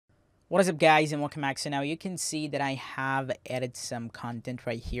What is up, guys, and welcome back. So now you can see that I have added some content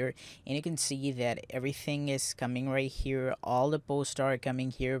right here, and you can see that everything is coming right here. All the posts are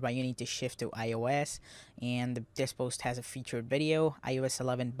coming here, but you need to shift to iOS. And this post has a featured video, iOS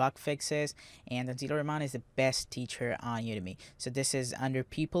 11 bug fixes, and Tanzila Rahman is the best teacher on Udemy. So this is under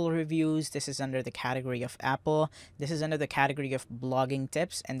people reviews, this is under the category of Apple, this is under the category of blogging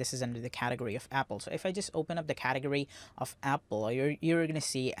tips, and this is under the category of Apple. So if I just open up the category of Apple, you're gonna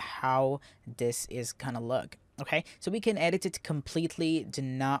see how this is gonna look. Okay, so we can edit it completely, do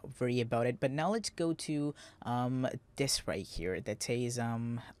not worry about it. But now let's go to this right here that says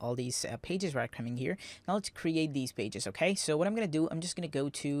all these pages are coming here. Now let's create these pages. Okay, so what I'm gonna do, I'm just gonna go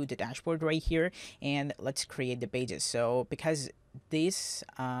to the dashboard right here, and let's create the pages. So because this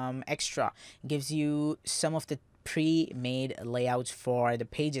extra gives you some of the pre-made layouts for the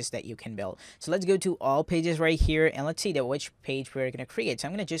pages that you can build. So let's go to all pages right here, and let's see that which page we're going to create. So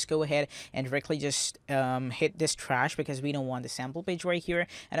I'm going to just go ahead and directly just hit this trash because we don't want the sample page right here,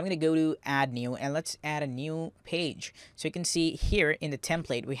 and I'm going to go to add new, and let's add a new page. So you can see here in the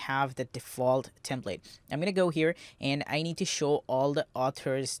template we have the default template. I'm going to go here, and I need to show all the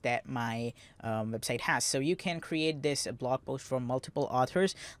authors that my website has. So you can create this blog post for multiple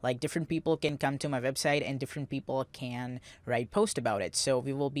authors, like different people can come to my website and different people can write post about it. So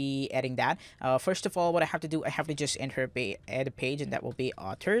we will be adding that. First of all, what I have to do, I have to just add a page, and that will be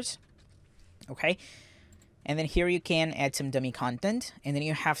authors. Okay, and then here you can add some dummy content, and then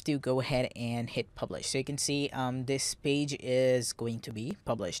you have to go ahead and hit publish. So you can see this page is going to be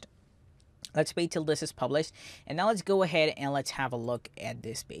published. Let's wait till this is published, and now let's go ahead and let's have a look at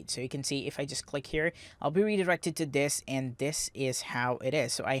this page. So you can see if I just click here, I'll be redirected to this, and this is how it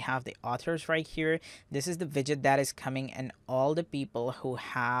is. So I have the authors right here. This is the widget that is coming, and all the people who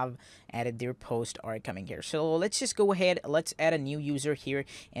have added their post are coming here. So let's just go ahead, let's add a new user here,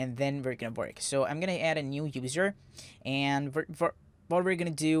 and then we're gonna work. So I'm gonna add a new user, and what we're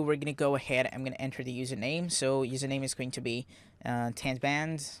gonna do, we're gonna go ahead, I'm gonna enter the username. So username is going to be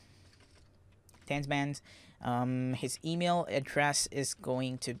Tansbands. His email address is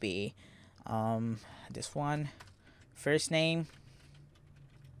going to be this one. First name,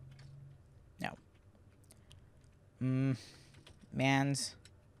 no, Mans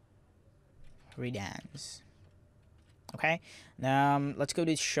Redans. Okay, let's go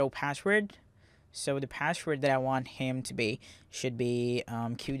to show password. So the password that I want him to be should be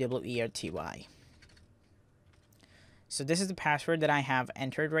QWERTY. So this is the password that I have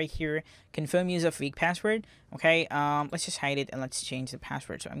entered right here. Confirm use of weak password. Okay, let's just hide it and let's change the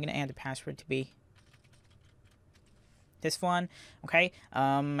password. So I'm gonna add the password to be this one. Okay,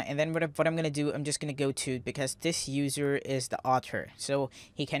 and then what I'm gonna do, I'm just gonna go to, because this user is the author, so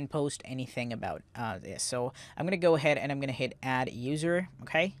he can post anything about this. So I'm gonna go ahead and I'm gonna hit add user.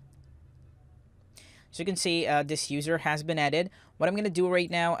 Okay, so you can see this user has been added. What I'm going to do right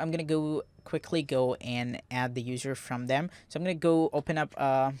now, I'm going to quickly go and add the user from them. So I'm going to go open up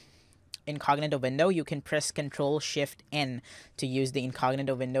incognito window. You can press Ctrl-Shift-N to use the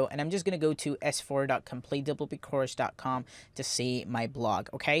incognito window. And I'm just going to go to s4.completewpcourse.com to see my blog.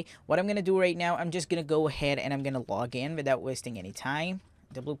 Okay, what I'm going to do right now, I'm just going to go ahead and I'm going to log in without wasting any time.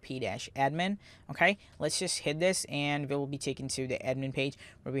 WP-admin. Okay, let's just hit this, and we will be taken to the admin page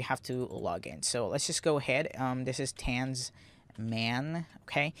where we have to log in. So let's just go ahead. This is Tansman.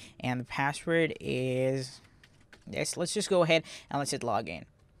 Okay, and the password is this. Let's just go ahead and let's hit login.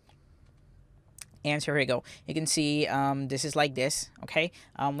 And so here we go. You can see this is like this. Okay,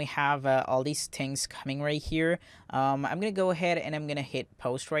 we have all these things coming right here. I'm gonna go ahead and I'm gonna hit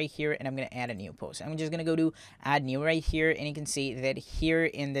post right here, and I'm gonna add a new post. I'm just gonna go to add new right here, and you can see that here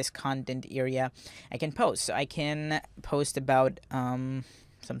in this content area I can post. So I can post about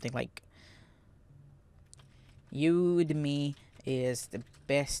something like Udemy is the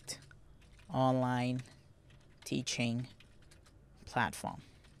best online teaching platform.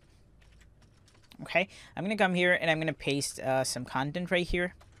 Okay, I'm gonna come here and I'm gonna paste some content right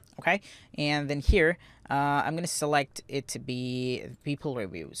here. Okay, and then here I'm gonna select it to be people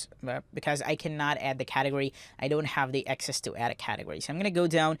reviews, because I cannot add the category. I don't have the access to add a category. So I'm gonna go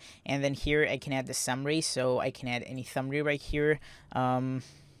down, and then here I can add the summary. So I can add any summary right here.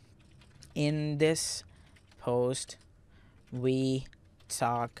 In this post we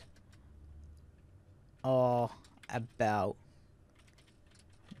talk all about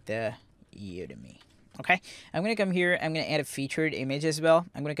the Udemy. Okay, I'm gonna come here, I'm gonna add a featured image as well.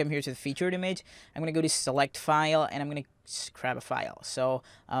 I'm gonna come here to the featured image, I'm gonna go to select file, and I'm gonna grab a file. So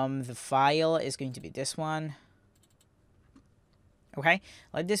the file is going to be this one. Okay,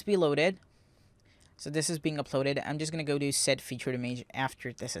 let this be loaded. So this is being uploaded. I'm just gonna go to set featured image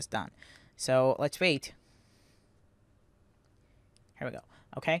after this is done. So let's wait. Here we go.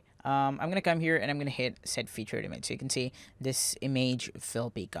 Okay, I'm gonna come here and I'm gonna hit set featured image. So you can see this image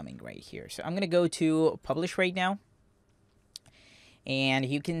will be coming right here. So I'm gonna go to publish right now. And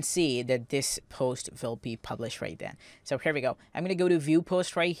you can see that this post will be published right then. So here we go. I'm going to go to view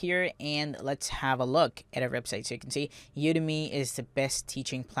post right here and let's have a look at our website. So you can see Udemy is the best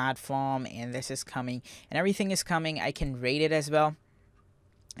teaching platform and this is coming and everything is coming. I can rate it as well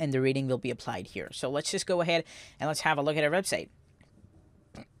and the rating will be applied here. So let's just go ahead and let's have a look at our website.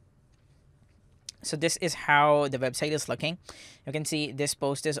 So this is how the website is looking. You can see this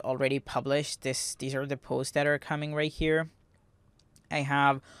post is already published. These are the posts that are coming right here. I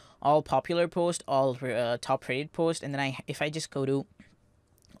have all popular posts, all top rated posts, and then if I just go to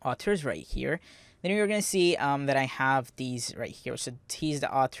authors right here, then you're gonna see that I have these right here. So he's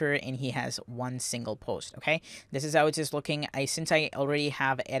the author and he has one single post. Okay, this is how it is looking. Since I already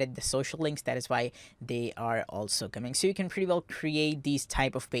have added the social links, that is why they are also coming. So you can pretty well create these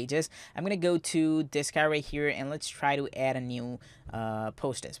type of pages. I'm gonna go to this guy right here and let's try to add a new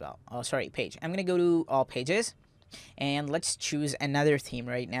post as well. Oh, sorry, page. I'm gonna go to all pages. And let's choose another theme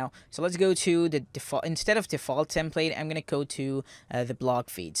right now. So let's go to the default. Instead of default template, I'm gonna go to the blog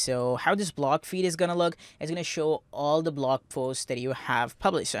feed. So how this blog feed is gonna look, it's gonna show all the blog posts that you have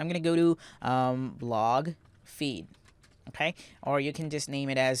published. So I'm gonna go to blog feed. Okay, or you can just name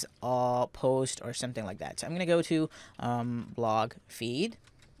it as all post or something like that. So I'm gonna go to blog feed.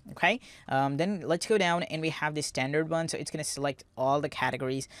 Okay, then let's go down and we have the standard one. So it's going to select all the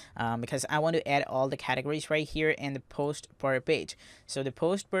categories because I want to add all the categories right here and the post per page. So the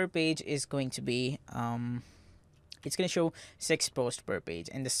post per page is going to be it's going to show 6 posts per page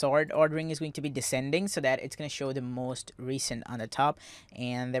and the sort ordering is going to be descending so that it's going to show the most recent on the top.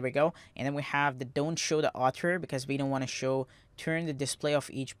 And there we go. And then we have the don't show the author because we don't want to show turn the display of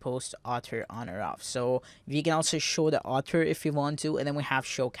each post author on or off. So we can also show the author if you want to. And then we have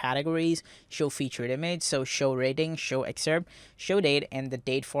show categories, show featured image, so show rating, show excerpt, show date, and the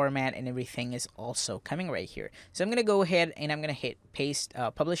date format and everything is also coming right here. So I'm gonna go ahead and I'm gonna hit paste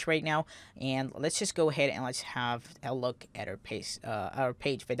publish right now, and let's just go ahead and let's have a look at our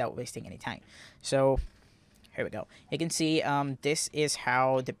page without wasting any time. So here we go. You can see this is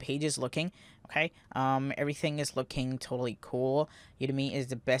how the page is looking. Okay, everything is looking totally cool. Udemy is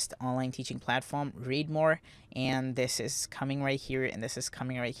the best online teaching platform. Read more, and this is coming right here, and this is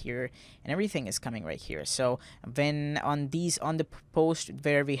coming right here, and everything is coming right here. So when on the post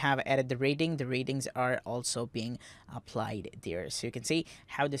where we have added the ratings are also being applied there. So you can see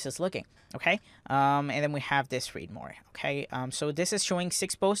how this is looking. Okay, and then we have this read more. Okay, so this is showing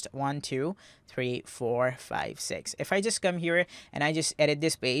 6 posts. 1, 2, 3, 4, 5, 6. If I just come here and I just edit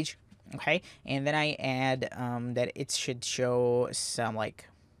this page. Okay, and then I add that it should show some like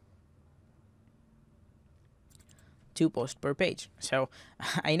 2 posts per page. So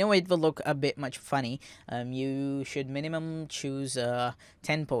I know it will look a bit much funny. You should minimum choose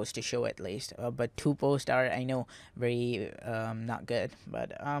 10 posts to show at least, but 2 posts are, I know, very not good.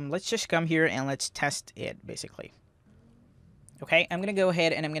 But let's just come here and let's test it basically. Okay, I'm gonna go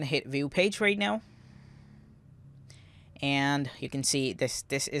ahead and I'm gonna hit view page right now. And you can see this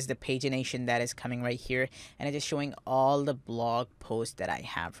is the pagination that is coming right here, and it is showing all the blog posts that I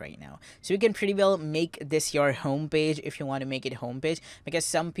have right now. So you can pretty well make this your home page if you want to make it home page, because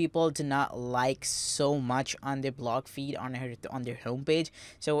some people do not like so much on the blog feed on their home page.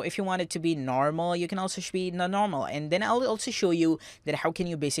 So if you want it to be normal, you can also be normal. And then I'll also show you that how can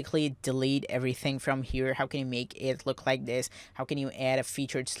you basically delete everything from here, how can you make it look like this, how can you add a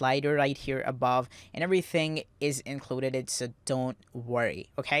featured slider right here above, and everything is included. So don't worry.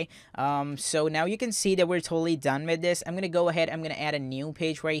 Okay, so now you can see that we're totally done with this. I'm gonna go ahead, I'm gonna add a new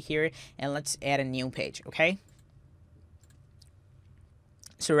page right here, and let's add a new page. Okay,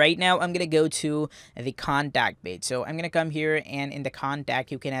 so right now I'm gonna go to the contact page. So I'm gonna come here, and in the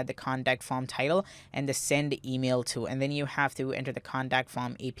contact you can add the contact form title and the send email to, and then you have to enter the contact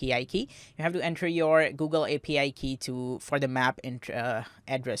form API key. You have to enter your Google API key for the map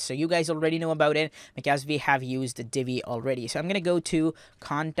address. So you guys already know about it because we have used the Divi already. So I'm gonna go to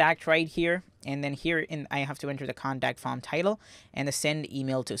contact right here, and then here I have to enter the contact form title and the send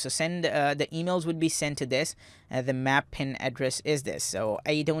email to. So send the emails would be sent to this. The map pin address is this. So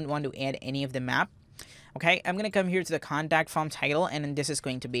I don't want to add any of the map. Okay, I'm gonna come here to the contact form title, and then this is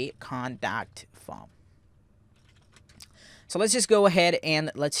going to be contact form. So let's just go ahead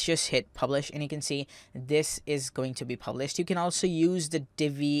and let's just hit publish, and you can see this is going to be published. You can also use the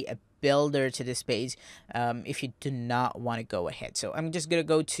Divi builder to this page if you do not want to go ahead. So I'm just gonna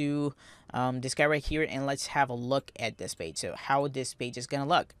go to this guy right here, and let's have a look at this page. So how this page is gonna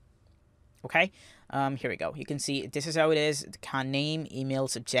look. Okay, here we go. You can see this is how it is. The name, email,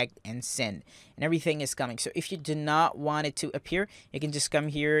 subject, and send, and everything is coming. So if you do not want it to appear, you can just come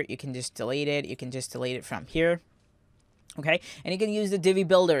here, you can just delete it, you can just delete it from here. Okay, and you can use the Divi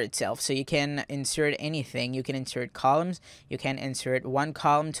builder itself, so you can insert anything. You can insert columns, you can insert one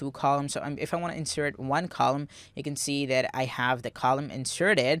column, two columns. So if I want to insert one column, you can see that I have the column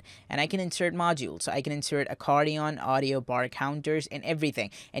inserted, and I can insert modules. So I can insert accordion, audio, bar counters, and everything.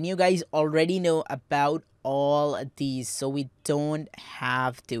 And you guys already know about all of these, so we don't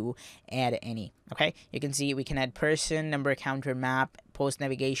have to add any. Okay, you can see we can add person, number counter, map, post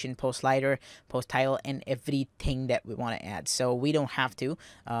navigation, post slider, post title, and everything that we want to add. So we don't have to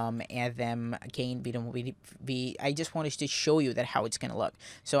add them again. I just wanted to show you that how it's gonna look.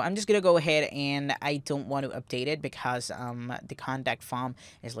 So I'm just gonna go ahead, and I don't want to update it because the contact form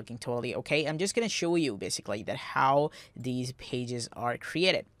is looking totally okay. I'm just gonna show you basically that how these pages are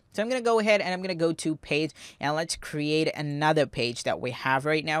created. So I'm going to go ahead and I'm going to go to page, and let's create another page that we have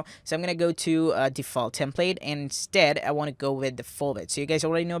right now. So I'm going to go to default template, and instead I want to go with the full width. So you guys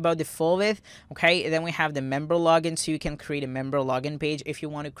already know about the full width. Okay, and then we have the member login, so you can create a member login page if you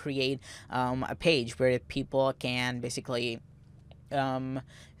want to create a page where people can basically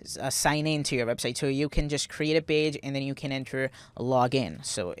sign into your website. So you can just create a page, and then you can enter login.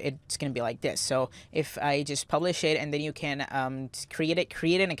 So it's gonna be like this. So if I just publish it, and then you can create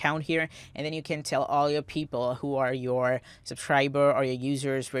an account here, and then you can tell all your people who are your subscriber or your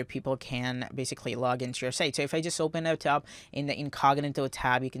users where people can basically log into your site. So if I just open it up in the incognito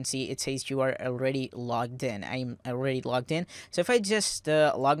tab, you can see it says you are already logged in. I'm already logged in. So if I just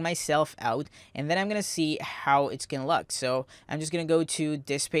log myself out, and then I'm gonna see how it's gonna look. So I'm just gonna go to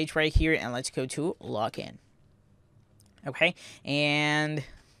this page right here, and let's go to login. Okay, and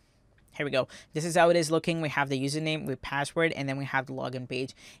here we go. This is how it is looking. We have the username with password, and then we have the login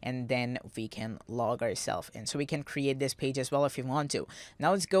page, and then we can log ourselves in. So we can create this page as well if you want to.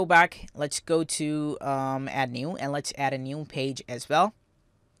 Now let's go back. Let's go to add new, and let's add a new page as well.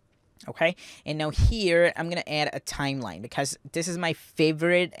 Okay, and now here I'm gonna add a timeline because this is my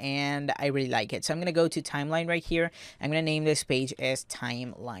favorite and I really like it. So I'm gonna go to timeline right here. I'm gonna name this page as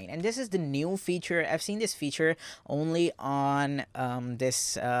timeline, and this is the new feature. I've seen this feature only on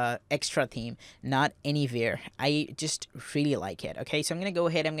this extra theme, not anywhere. I just really like it. Okay, so I'm gonna go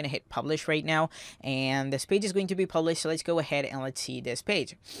ahead, I'm gonna hit publish right now, and this page is going to be published. So let's go ahead and let's see this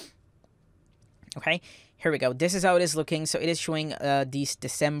page. Okay, here we go. This is how it is looking. So it is showing these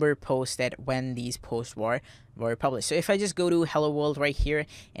December posts that when these posts were published. So if I just go to hello world right here,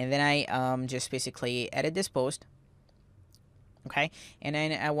 and then I just basically edit this post. Okay, and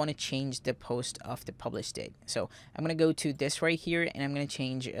then I want to change the post of the published date. So I'm gonna go to this right here, and I'm gonna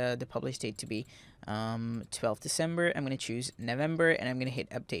change the published date to be 12th December. I'm gonna choose November, and I'm gonna hit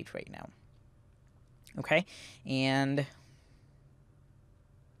update right now. Okay, and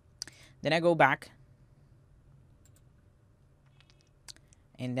then I go back,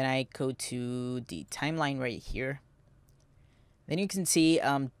 and then I go to the timeline right here. Then you can see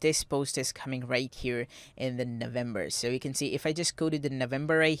this post is coming right here in the November. So you can see if I just go to the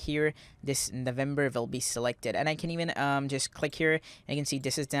November right here, this November will be selected, and I can even just click here, and you can see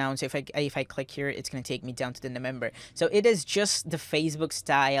this is down. So if I click here, it's gonna take me down to the November. So it is just the Facebook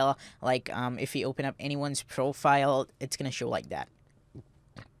style. Like if you open up anyone's profile, it's gonna show like that.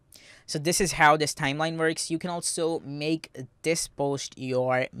 So this is how this timeline works. You can also make this post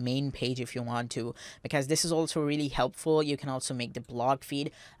your main page if you want to, because this is also really helpful. You can also make the blog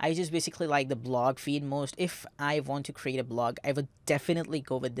feed. I just basically like the blog feed most. If I want to create a blog, I would definitely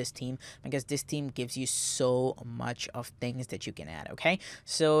go with this theme, because this theme gives you so much of things that you can add. Okay,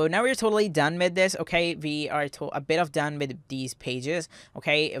 so now we're totally done with this. Okay, we are a bit of done with these pages.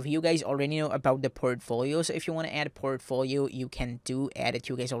 Okay, if you guys already know about the portfolio, so if you want to add a portfolio, you can add it.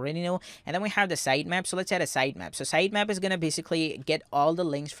 You guys already know. And then we have the sitemap. So let's add a sitemap. So sitemap is gonna basically get all the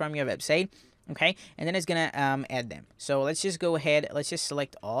links from your website. Okay, and then it's gonna add them. So let's just go ahead, let's just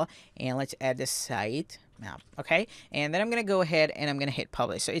select all, and let's add the site map. Okay, and then I'm gonna go ahead and I'm gonna hit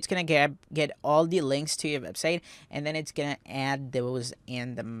publish. So it's gonna get all the links to your website, and then it's gonna add those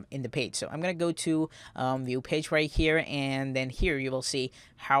in the page. So I'm gonna go to view page right here, and then here you will see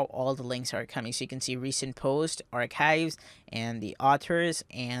how all the links are coming. So you can see recent post, archives, and the authors,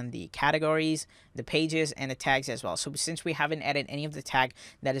 and the categories, the pages, and the tags as well. So since we haven't added any of the tag,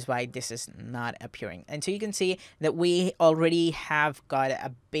 that is why this is not appearing. And so you can see that we already have got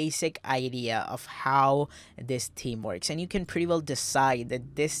a basic idea of how this theme works, and you can pretty well decide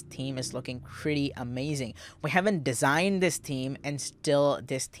that this theme is looking pretty amazing. We haven't designed this theme, and still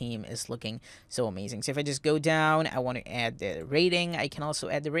this theme is looking so amazing. So if I just go down, I want to add the rating, I can also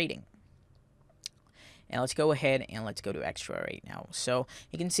add the rating. And let's go ahead and let's go to extra right now. So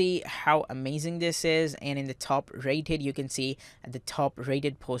you can see how amazing this is. And in the top rated, you can see at the top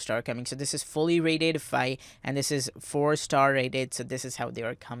rated posts are coming. So this is fully rated 5, and this is 4-star rated. So this is how they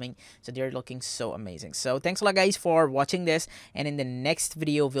are coming. So they're looking so amazing. So thanks a lot, guys, for watching this. And in the next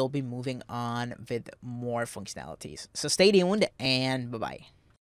video, we'll be moving on with more functionalities. So stay tuned, and bye-bye.